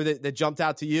this year that jumped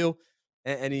out to you?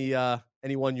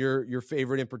 Anyone your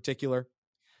favorite in particular?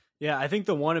 Yeah, I think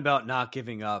the one about not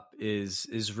giving up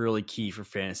is really key for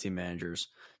fantasy managers,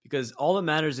 because all that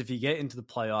matters, if you get into the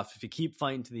playoffs, if you keep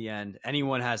fighting to the end,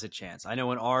 anyone has a chance. I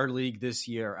know in our league this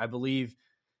year, I believe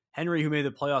Henry, who made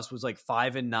the playoffs, was like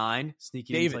 5-9,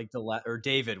 sneaking into like or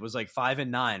David was like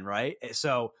 5-9, right?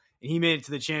 So, and he made it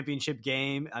to the championship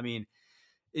game. I mean,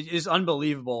 it is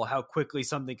unbelievable how quickly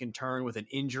something can turn with an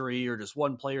injury or just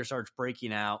one player starts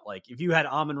breaking out. Like if you had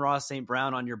Amon-Ra St.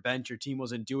 Brown on your bench, your team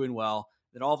wasn't doing well,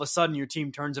 then all of a sudden your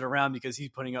team turns it around because he's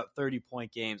putting up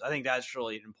 30-point games. I think that's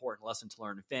really an important lesson to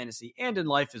learn in fantasy and in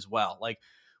life as well. Like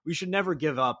we should never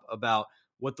give up about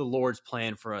what the Lord's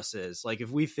plan for us is. Like if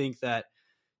we think that,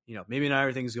 maybe not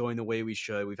everything's going the way we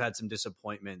should, we've had some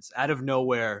disappointments, out of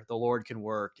nowhere, the Lord can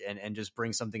work and just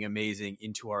bring something amazing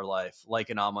into our life, like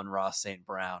an Amon-Ra St.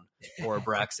 Brown or a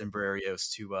Braxton Berrios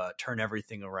to turn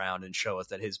everything around and show us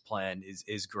that his plan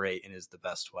is great and is the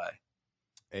best way.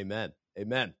 Amen.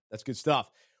 That's good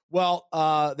stuff. Well,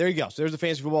 there you go. So there's the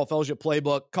Fantasy Football Fellowship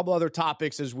playbook. A couple other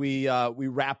topics as we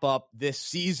wrap up this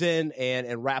season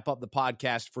and wrap up the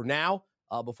podcast for now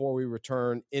before we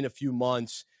return in a few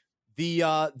months.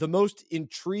 The most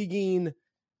intriguing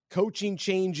coaching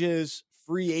changes,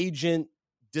 free agent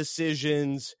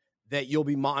decisions that you'll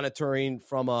be monitoring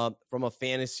from a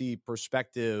fantasy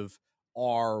perspective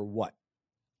are what?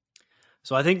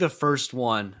 So I think the first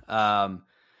one,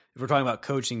 if we're talking about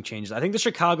coaching changes, I think the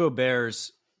Chicago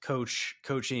Bears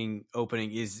coaching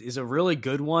opening is a really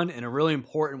good one and a really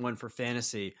important one for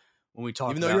fantasy. When we talk,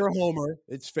 even though you're a homer,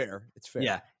 it's fair.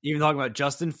 Yeah, even talking about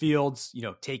Justin Fields,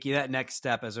 taking that next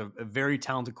step as a very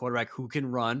talented quarterback who can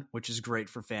run, which is great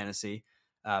for fantasy.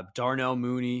 Darnell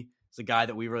Mooney is a guy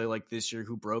that we really like this year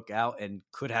who broke out and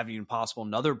could have even possible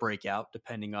another breakout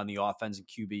depending on the offense and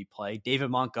QB play. David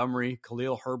Montgomery,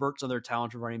 Khalil Herbert's another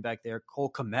talented running back there.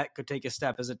 Cole Kmet could take a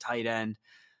step as a tight end.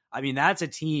 I mean, that's a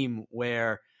team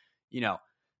where,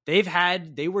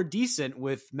 they were decent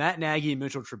with Matt Nagy and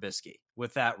Mitchell Trubisky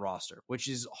with that roster, which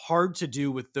is hard to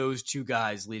do with those two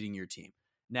guys leading your team.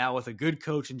 Now with a good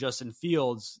coach in Justin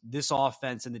Fields, this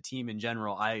offense and the team in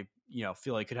general, I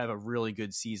feel like could have a really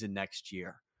good season next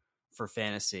year for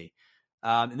fantasy.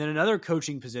 And then another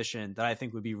coaching position that I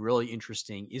think would be really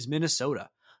interesting is Minnesota,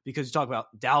 because you talk about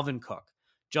Dalvin Cook,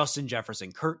 Justin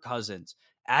Jefferson, Kirk Cousins,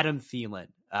 Adam Thielen,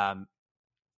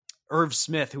 Irv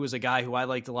Smith, who was a guy who I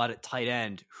liked a lot at tight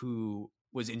end, who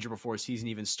was injured before his season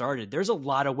even started. There's a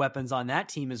lot of weapons on that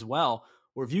team as well,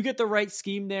 where if you get the right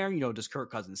scheme there, does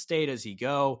Kirk Cousins stay? Does he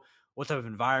go? What type of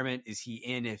environment is he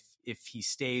in if he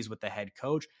stays with the head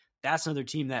coach? That's another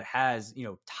team that has,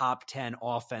 top 10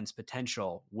 offense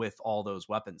potential with all those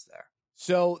weapons there.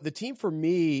 So the team for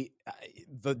me,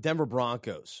 the Denver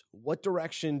Broncos, what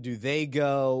direction do they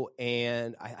go?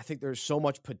 And I think there's so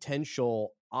much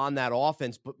potential on that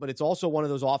offense, but it's also one of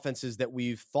those offenses that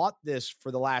we've thought this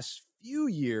for the last few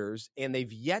years, and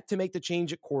they've yet to make the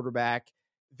change at quarterback.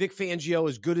 Vic Fangio,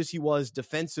 as good as he was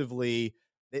defensively,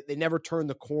 they never turned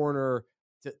the corner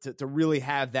to really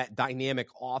have that dynamic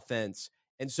offense.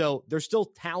 And so there's still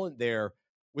talent there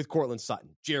with Cortland Sutton,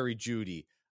 Jerry Jeudy,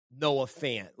 Noah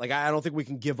Fant. Like, I don't think we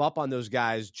can give up on those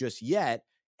guys just yet.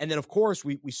 And then, of course,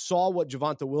 we saw what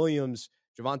Javonte Williams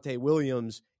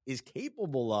is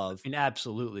capable of. And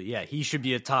absolutely. Yeah. He should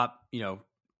be a top,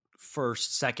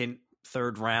 first, second,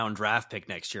 third round draft pick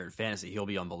next year in fantasy. He'll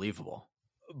be unbelievable.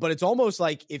 But it's almost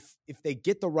like if they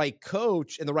get the right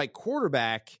coach and the right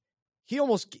quarterback, he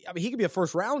could be a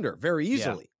first rounder very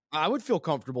easily. Yeah. I would feel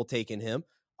comfortable taking him.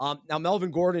 Now,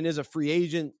 Melvin Gordon is a free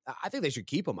agent. I think they should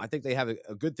keep him. I think they have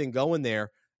a good thing going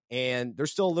there. And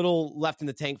there's still a little left in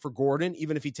the tank for Gordon,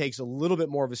 even if he takes a little bit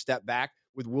more of a step back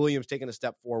with Williams taking a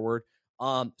step forward.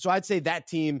 So I'd say that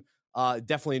team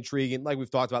definitely intriguing. Like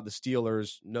we've talked about the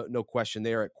Steelers, no question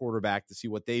there at quarterback to see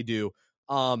what they do.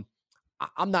 I'm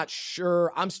not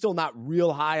sure. I'm still not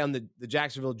real high on the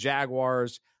Jacksonville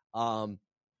Jaguars. I'm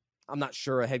not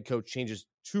sure a head coach changes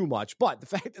too much, but the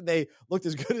fact that they looked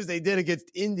as good as they did against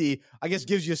Indy, I guess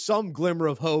gives you some glimmer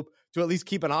of hope to at least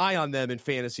keep an eye on them in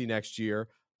fantasy next year.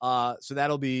 So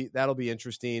that'll be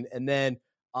interesting. And then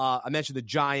I mentioned the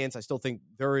Giants. I still think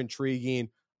they're intriguing.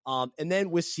 And then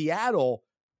with Seattle,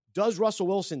 does Russell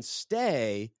Wilson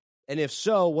stay? And if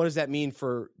so, what does that mean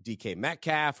for DK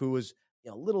Metcalf, who was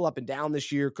a little up and down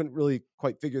this year. Couldn't really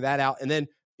quite figure that out. And then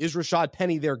is Rashad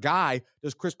Penny their guy?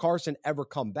 Does Chris Carson ever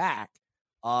come back?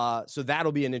 So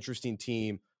that'll be an interesting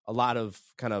team. A lot of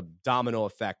kind of domino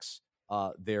effects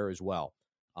there as well.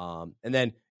 And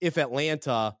then if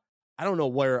Atlanta, I don't know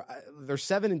where they're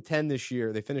 7-10 this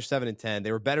year. They finished 7-10.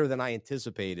 They were better than I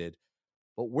anticipated.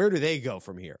 But where do they go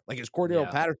from here? Like, is Cordero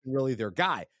Patterson really their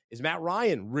guy? Is Matt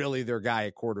Ryan really their guy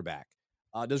at quarterback?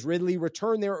 Does Ridley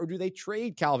return there, or do they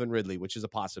trade Calvin Ridley, which is a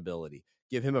possibility?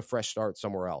 Give him a fresh start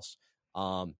somewhere else.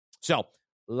 So a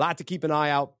lot to keep an eye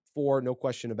out for, no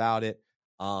question about it.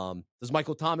 Does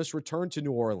Michael Thomas return to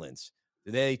New Orleans?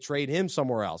 Do they trade him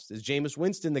somewhere else? Is Jameis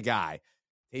Winston the guy?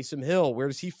 Taysom Hill, where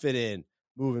does he fit in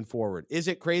moving forward? Is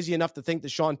it crazy enough to think that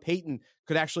Sean Payton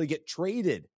could actually get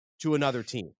traded to another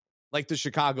team like the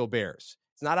Chicago Bears?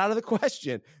 It's not out of the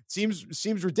question. It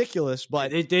seems ridiculous,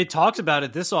 but they talked about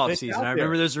it this offseason. I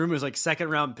remember there's rumors like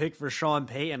second-round pick for Sean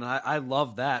Payton. I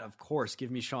love that. Of course, give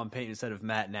me Sean Payton instead of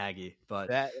Matt Nagy. But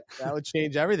that would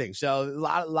change everything. So a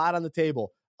lot on the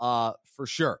table for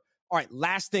sure. All right,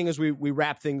 last thing as we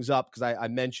wrap things up, because I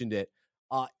mentioned it.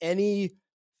 Any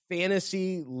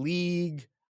fantasy league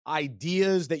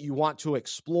ideas that you want to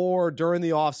explore during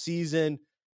the offseason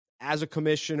as a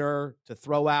commissioner to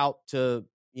throw out to,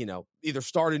 either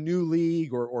start a new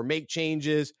league or make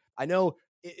changes? I know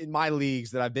in my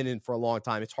leagues that I've been in for a long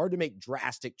time, it's hard to make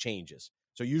drastic changes.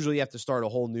 So usually you have to start a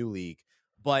whole new league.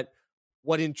 But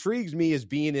what intrigues me is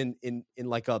being in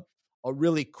like a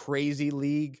really crazy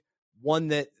league, one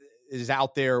that is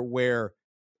out there where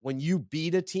when you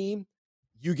beat a team,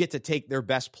 you get to take their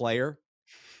best player.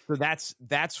 So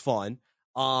that's fun.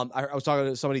 I was talking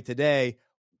to somebody today.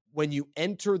 When you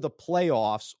enter the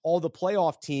playoffs, all the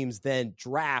playoff teams then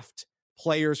draft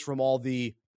players from all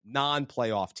the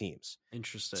non-playoff teams.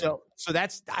 Interesting. So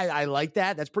that's I like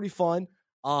that. That's pretty fun.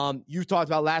 You talked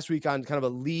about last week on kind of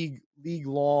a league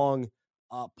long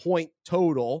point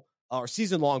total or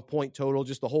season long point total,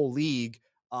 just the whole league.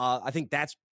 I think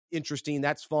that's interesting.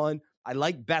 That's fun. I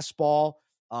like best ball.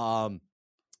 I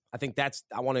think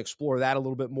I want to explore that a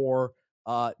little bit more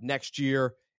next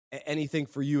year. Anything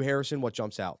for you, Harrison? What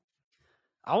jumps out?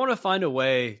 I want to find a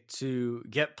way to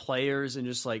get players and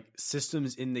just like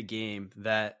systems in the game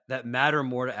that matter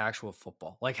more to actual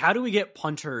football. Like, how do we get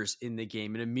punters in the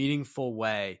game in a meaningful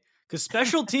way? Because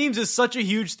special teams is such a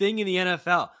huge thing in the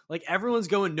NFL. Like, everyone's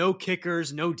going no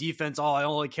kickers, no defense. All I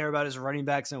only care about is running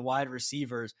backs and wide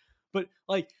receivers. But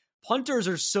like, punters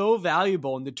are so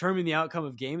valuable in determining the outcome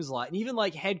of games a lot. And even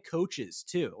like head coaches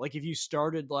too. Like, if you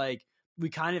started like, we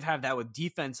kind of have that with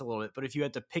defense a little bit, but if you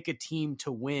had to pick a team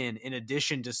to win in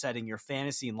addition to setting your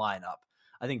fantasy lineup,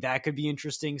 I think that could be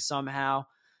interesting somehow.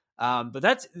 But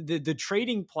that's the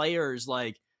trading players,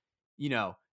 like,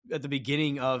 at the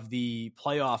beginning of the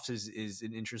playoffs is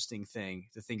an interesting thing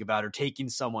to think about, or taking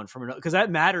someone from another, because that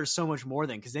matters so much more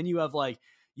because then you have like,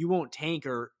 you won't tank,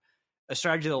 or a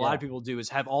strategy that a lot of people do is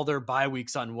have all their bye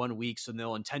weeks on 1 week. So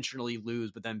they'll intentionally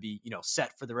lose, but then be,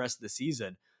 set for the rest of the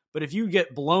season. But if you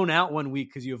get blown out 1 week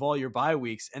because you have all your bye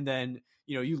weeks, and then,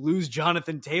 you lose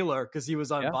Jonathan Taylor because he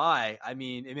was on bye, I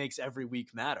mean, it makes every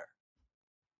week matter.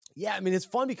 Yeah, I mean, it's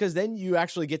fun because then you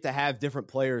actually get to have different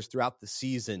players throughout the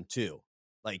season too.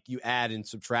 Like, you add and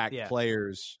subtract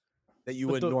players that you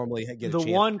wouldn't normally get a chance.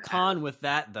 The one con with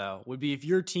that, though, would be if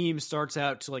your team starts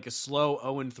out to like a slow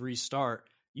 0-3 start,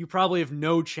 you probably have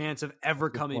no chance of ever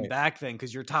coming back then,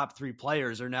 because your top 3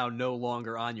 players are now no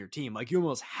longer on your team. Like, you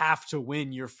almost have to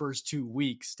win your first 2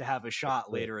 weeks to have a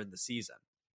shot later in the season.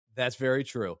 That's very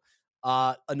true.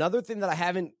 Another thing that I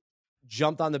haven't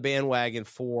jumped on the bandwagon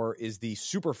for is the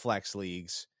super flex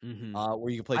leagues, where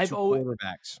you can play two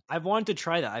quarterbacks. I've wanted to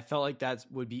try that. I felt like that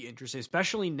would be interesting,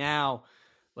 especially now.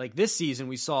 Like, this season,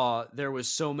 we saw there was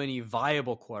so many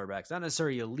viable quarterbacks, not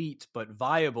necessarily elite, but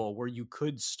viable, where you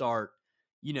could start,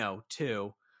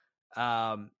 2.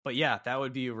 But yeah, that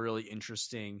would be a really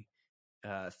interesting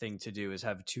thing to do, is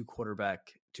have a two quarterback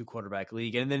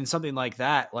league. And then something like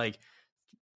that, like,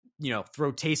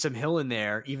 throw Taysom Hill in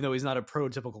there, even though he's not a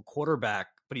prototypical quarterback,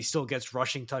 but he still gets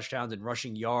rushing touchdowns and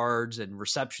rushing yards and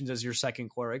receptions as your second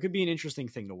quarter. It could be an interesting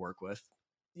thing to work with.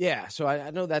 Yeah, so I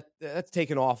know that's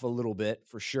taken off a little bit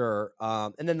for sure.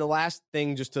 And then the last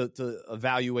thing, just to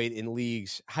evaluate in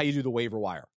leagues, how you do the waiver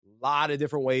wire. A lot of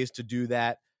different ways to do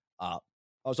that. I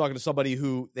was talking to somebody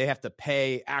who they have to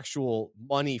pay actual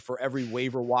money for every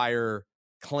waiver wire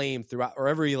claim throughout, or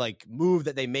every like move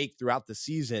that they make throughout the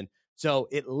season. So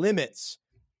it limits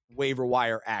waiver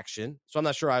wire action. So I'm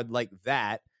not sure I'd like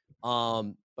that.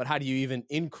 But how do you even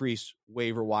increase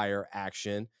waiver wire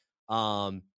action?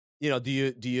 Do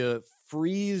you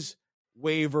freeze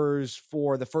waivers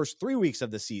for the first 3 weeks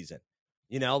of the season?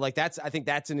 Like I think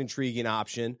that's an intriguing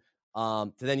option.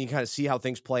 To then you kind of see how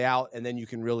things play out, and then you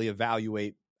can really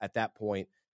evaluate at that point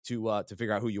to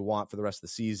figure out who you want for the rest of the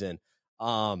season.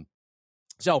 So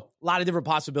a lot of different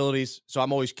possibilities. So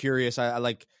I'm always curious. I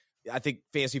think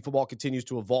fantasy football continues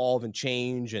to evolve and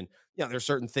change, and there's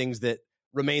certain things that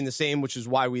remain the same, which is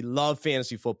why we love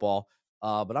fantasy football.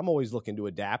 But I'm always looking to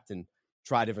adapt and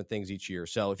try different things each year.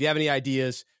 So if you have any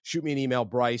ideas, shoot me an email,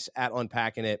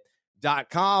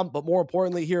 Bryce@unpackingit.com. But more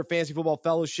importantly, here at Fantasy Football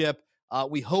Fellowship,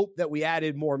 we hope that we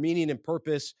added more meaning and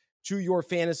purpose to your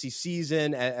fantasy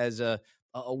season as a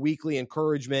weekly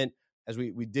encouragement, as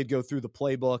we did go through the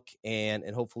playbook, and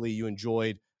hopefully you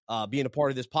enjoyed being a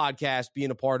part of this podcast, being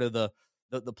a part of the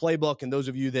playbook. And those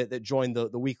of you that joined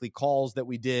the weekly calls that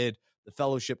we did, the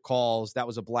fellowship calls, that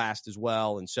was a blast as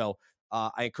well. And so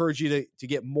I encourage you to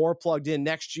get more plugged in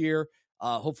next year.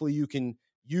 Hopefully you can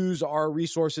use our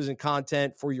resources and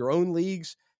content for your own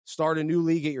leagues, start a new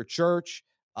league at your church,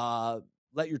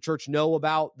 let your church know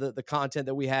about the content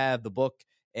that we have, the book,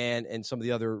 and some of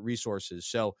the other resources.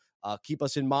 So keep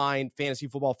us in mind,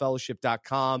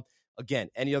 fantasyfootballfellowship.com. Again,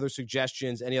 any other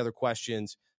suggestions, any other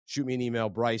questions, shoot me an email,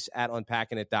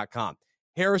 Bryce@unpackingit.com.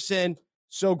 Harrison,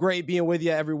 so great being with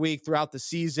you every week throughout the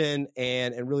season,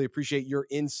 and really appreciate your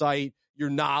insight, your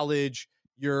knowledge,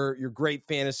 your great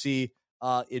fantasy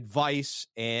advice,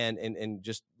 and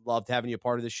just loved having you a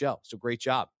part of the show. So great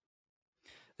job.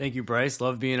 Thank you, Bryce.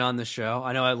 Love being on the show.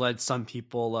 I know I led some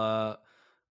people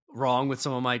wrong with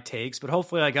some of my takes, but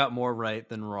hopefully I got more right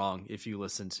than wrong if you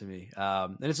listen to me.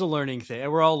 And it's a learning thing.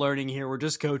 We're all learning here. We're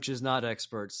just coaches, not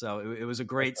experts. So it was a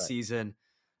great season.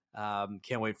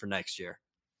 Can't wait for next year.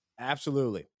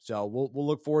 Absolutely. So we'll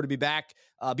look forward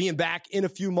to being back in a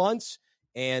few months,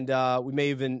 and we may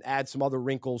even add some other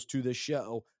wrinkles to the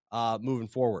show moving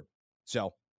forward.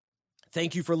 So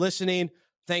thank you for listening.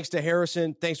 Thanks to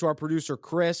Harrison. Thanks to our producer,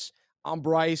 Chris. I'm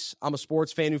Bryce. I'm a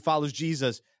sports fan who follows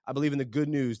Jesus. I believe in the good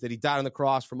news that he died on the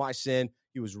cross for my sin.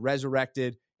 He was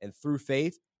resurrected, and through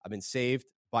faith, I've been saved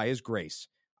by his grace.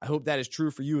 I hope that is true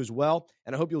for you as well,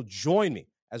 and I hope you'll join me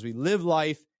as we live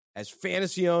life as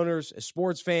fantasy owners, as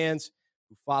sports fans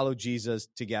who follow Jesus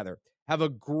together. Have a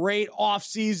great off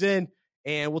season,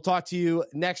 and we'll talk to you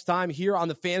next time here on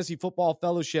the Fantasy Football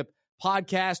Fellowship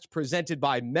podcast presented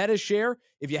by Metashare.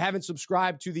 If you haven't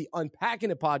subscribed to the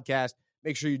Unpacking It podcast,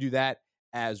 make sure you do that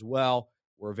as well.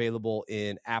 We're available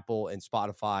in Apple and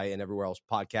Spotify and everywhere else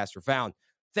podcasts are found.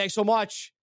 Thanks so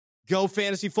much. Go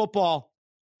fantasy football.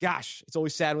 Gosh, it's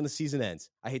always sad when the season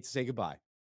ends. I hate to say goodbye,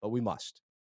 but we must.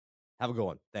 Have a good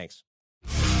one. Thanks.